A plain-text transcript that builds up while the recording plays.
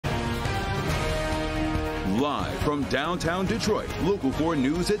Live from downtown Detroit, Local 4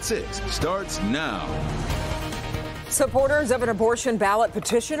 News at 6 starts now. Supporters of an abortion ballot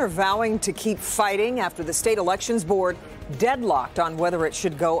petition are vowing to keep fighting after the state elections board deadlocked on whether it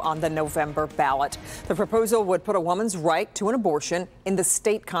should go on the November ballot. The proposal would put a woman's right to an abortion in the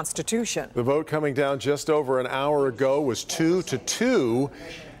state constitution. The vote coming down just over an hour ago was 2-2.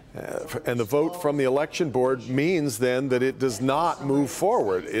 And the vote from the election board means then that it does not move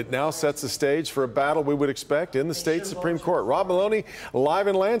forward. It now sets the stage for a battle we would expect in the state Supreme Court. Rod Maloney live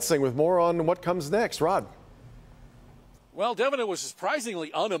in Lansing with more on what comes next. Rod. Well, Devin, it was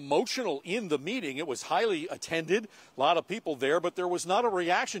surprisingly unemotional in the meeting. It was highly attended, a lot of people there, but there was not a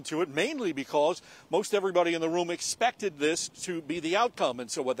reaction to it, mainly because most everybody in the room expected this to be the outcome. And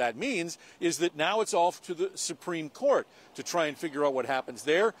so what that means is that now it's off to the Supreme Court to try and figure out what happens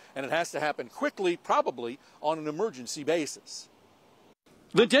there, and it has to happen quickly, probably on an emergency basis.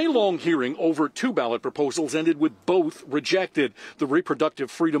 The day-long hearing over two ballot proposals ended with both rejected. The Reproductive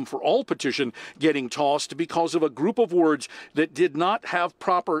Freedom for All petition getting tossed because of a group of words that did not have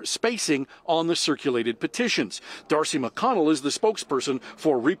proper spacing on the circulated petitions. Darcy McConnell is the spokesperson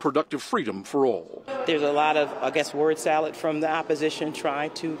for Reproductive Freedom for All. There's a lot of, word salad from the opposition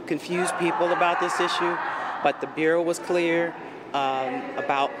trying to confuse people about this issue, but the Bureau was clear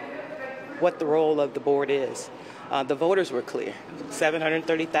about what the role of the board is. The voters were clear.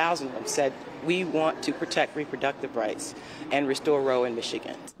 730,000 of them said, we want to protect reproductive rights and restore Roe in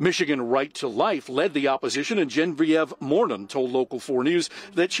Michigan. Michigan Right to Life led the opposition, and Genevieve Mornon told Local 4 News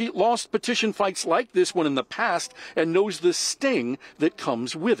that she lost petition fights like this one in the past and knows the sting that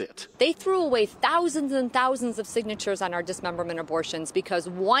comes with it. They threw away thousands and thousands of signatures on our dismemberment abortions because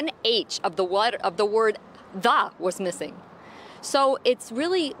one H of the word "the" was missing. So it's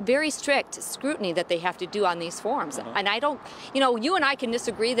really very strict scrutiny that they have to do on these forms. And I don't, you and I can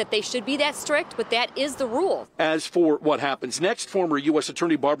disagree that they should be that strict, but that is the rule. As for what happens next, former U.S.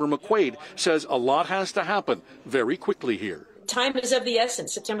 Attorney Barbara McQuaid says a lot has to happen very quickly here. Time is of the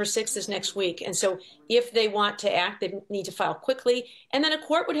essence. September 6th is next week. And so if they want to act, they need to file quickly. And then a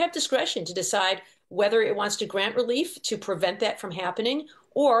court would have discretion to decide whether it wants to grant relief to prevent that from happening,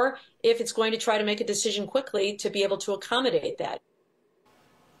 or if it's going to try to make a decision quickly to be able to accommodate that.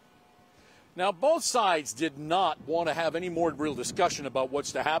 Now, both sides did not want to have any more real discussion about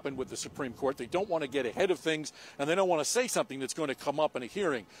what's to happen with the Supreme Court. They don't want to get ahead of things, and they don't want to say something that's going to come up in a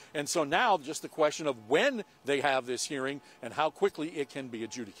hearing. And so now just the question of when they have this hearing and how quickly it can be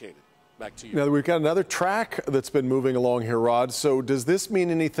adjudicated. Back to you. Now, we've got another track that's been moving along here, Rod. So does this mean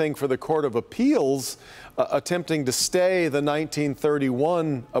anything for the Court of Appeals attempting to stay the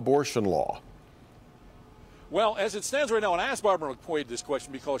 1931 abortion law? Well, as it stands right now, and I asked Barbara McQuaid this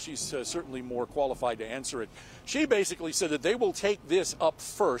question because she's certainly more qualified to answer it. She basically said that they will take this up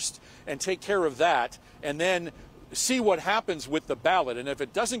first and take care of that, and then see what happens with the ballot. And if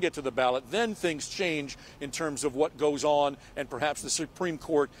it doesn't get to the ballot, then things change in terms of what goes on, and perhaps the Supreme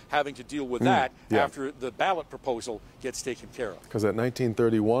Court having to deal with that after the ballot proposal gets taken care of. Because that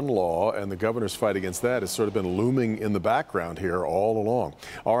 1931 law and the governor's fight against that has sort of been looming in the background here all along.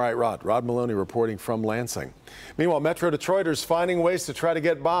 All right, Rod Maloney reporting from Lansing. Meanwhile, Metro Detroiters finding ways to try to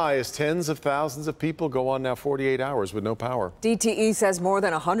get by as tens of thousands of people go on now 48 hours with no power. DTE says more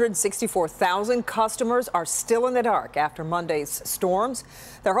than 164,000 customers are still in the dark after Monday's storms.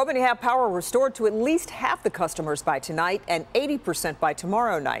 They're hoping to have power restored to at least half the customers by tonight and 80% by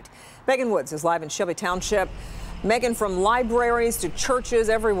tomorrow night. Megan Woods is live in Shelby Township. Megan, from libraries to churches,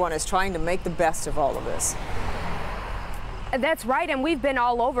 everyone is trying to make the best of all of this. That's right, and we've been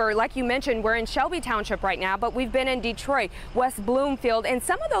all over. Like you mentioned, we're in Shelby Township right now, but we've been in Detroit, West Bloomfield, and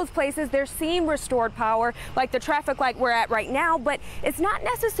some of those places they're seeing restored power, like the traffic light we're at right now, but it's not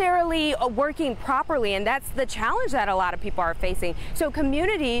necessarily working properly, and that's the challenge that a lot of people are facing. So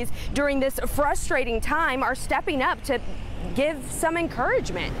communities during this frustrating time are stepping up to give some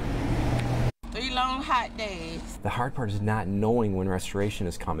encouragement. 3 long hot days. The hard part is not knowing when restoration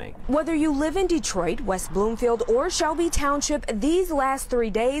is coming. Whether you live in Detroit, West Bloomfield, or Shelby Township, these last 3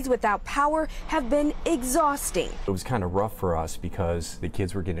 days without power have been exhausting. It was kind of rough for us because the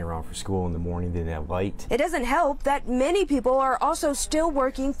kids were getting around for school in the morning, didn't have light. It doesn't help that many people are also still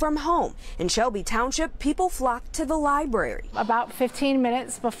working from home. In Shelby Township, people flocked to the library. About 15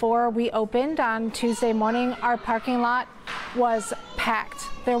 minutes before we opened on Tuesday morning, our parking lot was packed.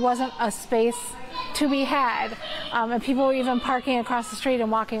 There wasn't a space to be had, and people were even parking across the street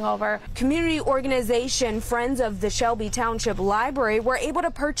and walking over. Community organization Friends of the Shelby Township Library were able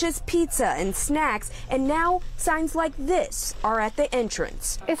to purchase pizza and snacks, and now signs like this are at the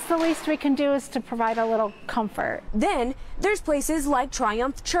entrance. It's the least we can do is to provide a little comfort. Then there's places like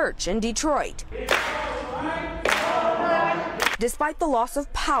Triumph Church in Detroit. Despite the loss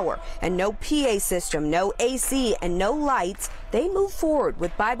of power and no PA system, no AC, and no lights, they moved forward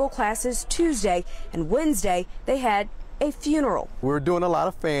with Bible classes Tuesday, and Wednesday they had a funeral. We're doing a lot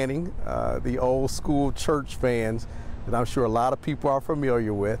of fanning, the old school church fans that I'm sure a lot of people are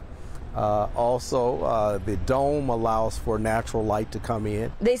familiar with. Also, the dome allows for natural light to come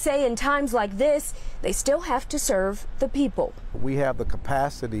in. They say in times like this, they still have to serve the people. We have the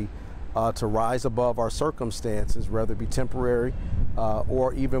capacity to rise above our circumstances, whether it be temporary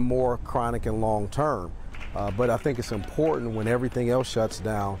or even more chronic and long term. But I think it's important when everything else shuts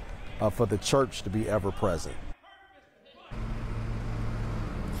down for the church to be ever present.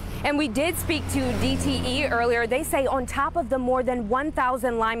 And we did speak to DTE earlier. They say on top of the more than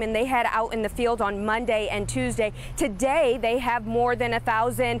 1,000 linemen they had out in the field on Monday and Tuesday, today they have more than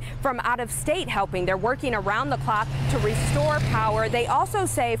 1,000 from out of state helping. They're working around the clock to restore power. They also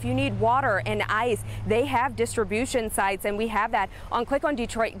say if you need water and ice, they have distribution sites, and we have that on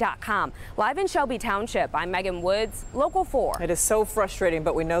clickondetroit.com. Live in Shelby Township, I'm Megan Woods, Local 4. It is so frustrating,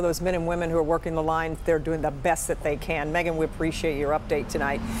 but we know those men and women who are working the line, they're doing the best that they can. Megan, we appreciate your update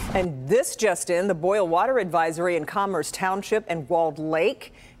tonight. And this just in, the boil water advisory in Commerce Township and Walled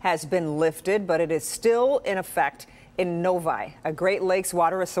Lake has been lifted, but it is still in effect in Novi. A Great Lakes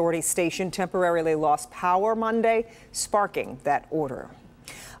Water Authority station temporarily lost power Monday, sparking that order.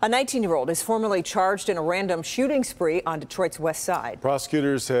 A 19-year-old is formally charged in a random shooting spree on Detroit's west side.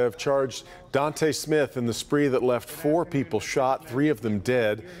 Prosecutors have charged Dante Smith in the spree that left 4 people shot, 3 of them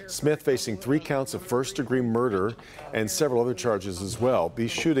dead. Smith facing 3 counts of first-degree murder and several other charges as well.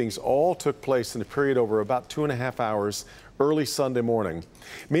 These shootings all took place in a period over about 2.5 hours early Sunday morning.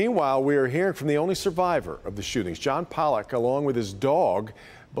 Meanwhile, we are hearing from the only survivor of the shootings. John Pollock, along with his dog,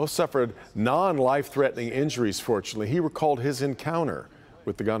 both suffered non-life-threatening injuries, fortunately. He recalled his encounter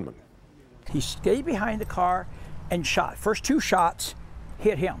with the gunman. He stayed behind the car and shot. First 2 shots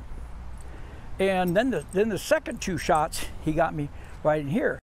hit him. And then the second 2 shots, he got me right in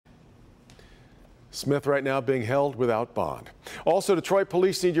here. Smith right now being held without bond. Also, Detroit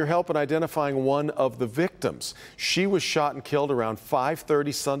police need your help in identifying one of the victims. She was shot and killed around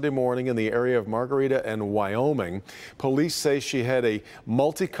 5:30 Sunday morning in the area of Margarita and Wyoming. Police say she had a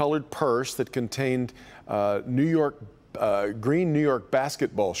multicolored purse that contained green New York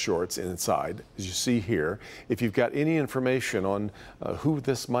basketball shorts inside, as you see here. If you've got any information on who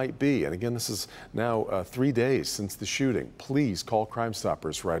this might be, and again, this is now 3 days since the shooting, please call Crime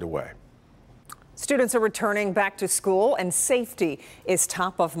Stoppers right away. Students are returning back to school, and safety is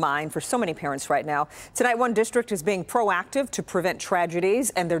top of mind for so many parents right now. Tonight, one district is being proactive to prevent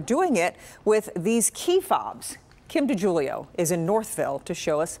tragedies, and they're doing it with these key fobs. Kim DeGiulio is in Northville to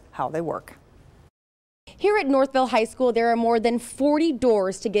show us how they work. Here at Northville High School, there are more than 40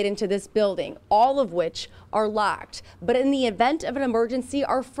 doors to get into this building, all of which are locked. But in the event of an emergency,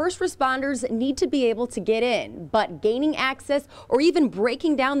 our first responders need to be able to get in. But gaining access or even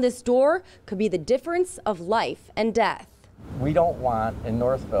breaking down this door could be the difference of life and death. We don't want in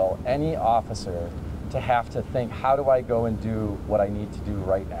Northville any officer to have to think, how do I go and do what I need to do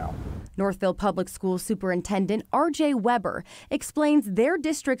right now? Northville Public Schools Superintendent R.J. Weber explains their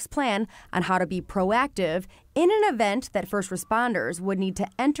district's plan on how to be proactive in an event that first responders would need to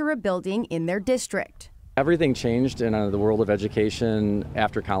enter a building in their district. Everything changed in the world of education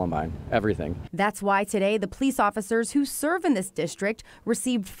after Columbine, everything. That's why today the police officers who serve in this district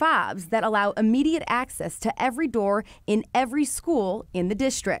received fobs that allow immediate access to every door in every school in the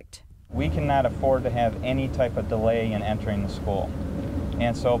district. We cannot afford to have any type of delay in entering the school.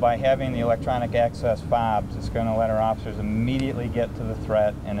 And so by having the electronic access fobs, it's going to let our officers immediately get to the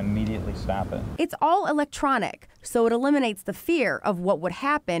threat and immediately stop it. It's all electronic, so it eliminates the fear of what would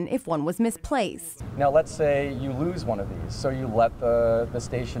happen if one was misplaced. Now let's say you lose one of these, so you let the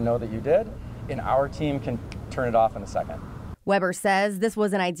station know that you did, and our team can turn it off in a second. Weber says this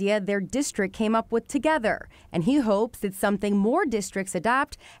was an idea their district came up with together, and he hopes it's something more districts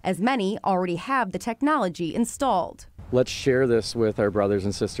adopt, as many already have the technology installed. Let's share this with our brothers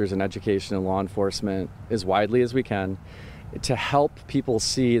and sisters in education and law enforcement as widely as we can to help people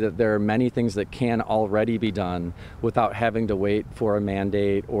see that there are many things that can already be done without having to wait for a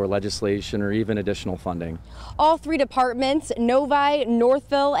mandate or legislation or even additional funding. All 3 departments, Novi,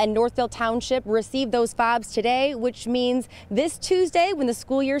 Northville, and Northville Township, received those fobs today, which means this Tuesday, when the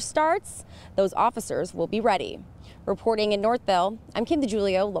school year starts, those officers will be ready. Reporting in Northville, I'm Kim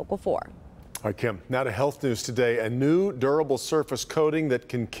DeGiulio, Local 4. All right, Kim, now to health news today. A new durable surface coating that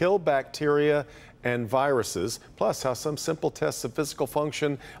can kill bacteria and viruses, plus how some simple tests of physical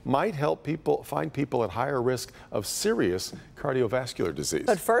function might help find people at higher risk of serious cardiovascular disease.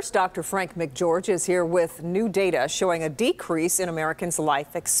 But first, Dr. Frank McGeorge is here with new data showing a decrease in Americans'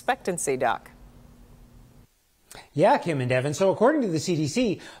 life expectancy. Doc. Yeah, Kim and Devin. So according to the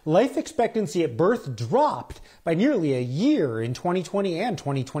CDC, life expectancy at birth dropped by nearly a year in 2020 and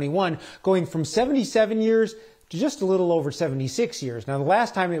 2021, going from 77 years to just a little over 76 years. Now, the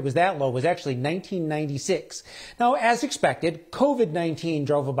last time it was that low was actually 1996. Now, as expected, COVID-19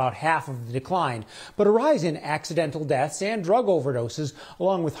 drove about half of the decline, but a rise in accidental deaths and drug overdoses,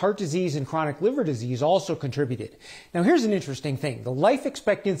 along with heart disease and chronic liver disease, also contributed. Now, here's an interesting thing. The life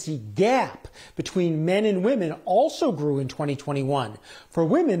expectancy gap between men and women also grew in 2021. For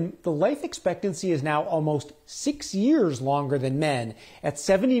women, the life expectancy is now almost 6 years longer than men, at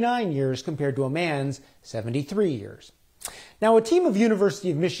 79 years compared to a man's 73 years. Now, a team of University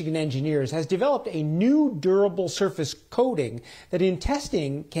of Michigan engineers has developed a new durable surface coating that in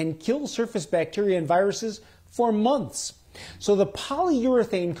testing can kill surface bacteria and viruses for months. So the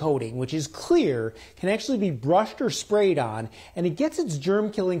polyurethane coating, which is clear, can actually be brushed or sprayed on, and it gets its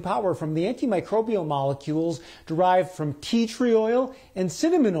germ-killing power from the antimicrobial molecules derived from tea tree oil and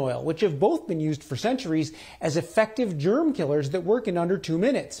cinnamon oil, which have both been used for centuries as effective germ killers that work in under 2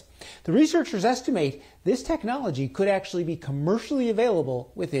 minutes. The researchers estimate this technology could actually be commercially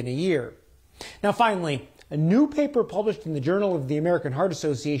available within a year. Now, finally, a new paper published in the Journal of the American Heart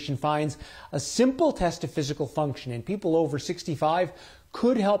Association finds a simple test of physical function in people over 65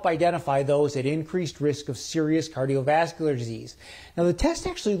 could help identify those at increased risk of serious cardiovascular disease. Now, the test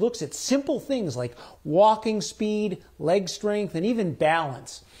actually looks at simple things like walking speed, leg strength, and even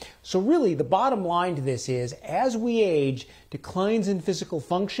balance. So really, the bottom line to this is, as we age, declines in physical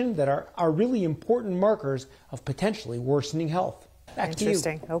function that are really important markers of potentially worsening health. Back to you.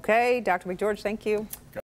 Interesting. Okay, Dr. McGeorge, thank you.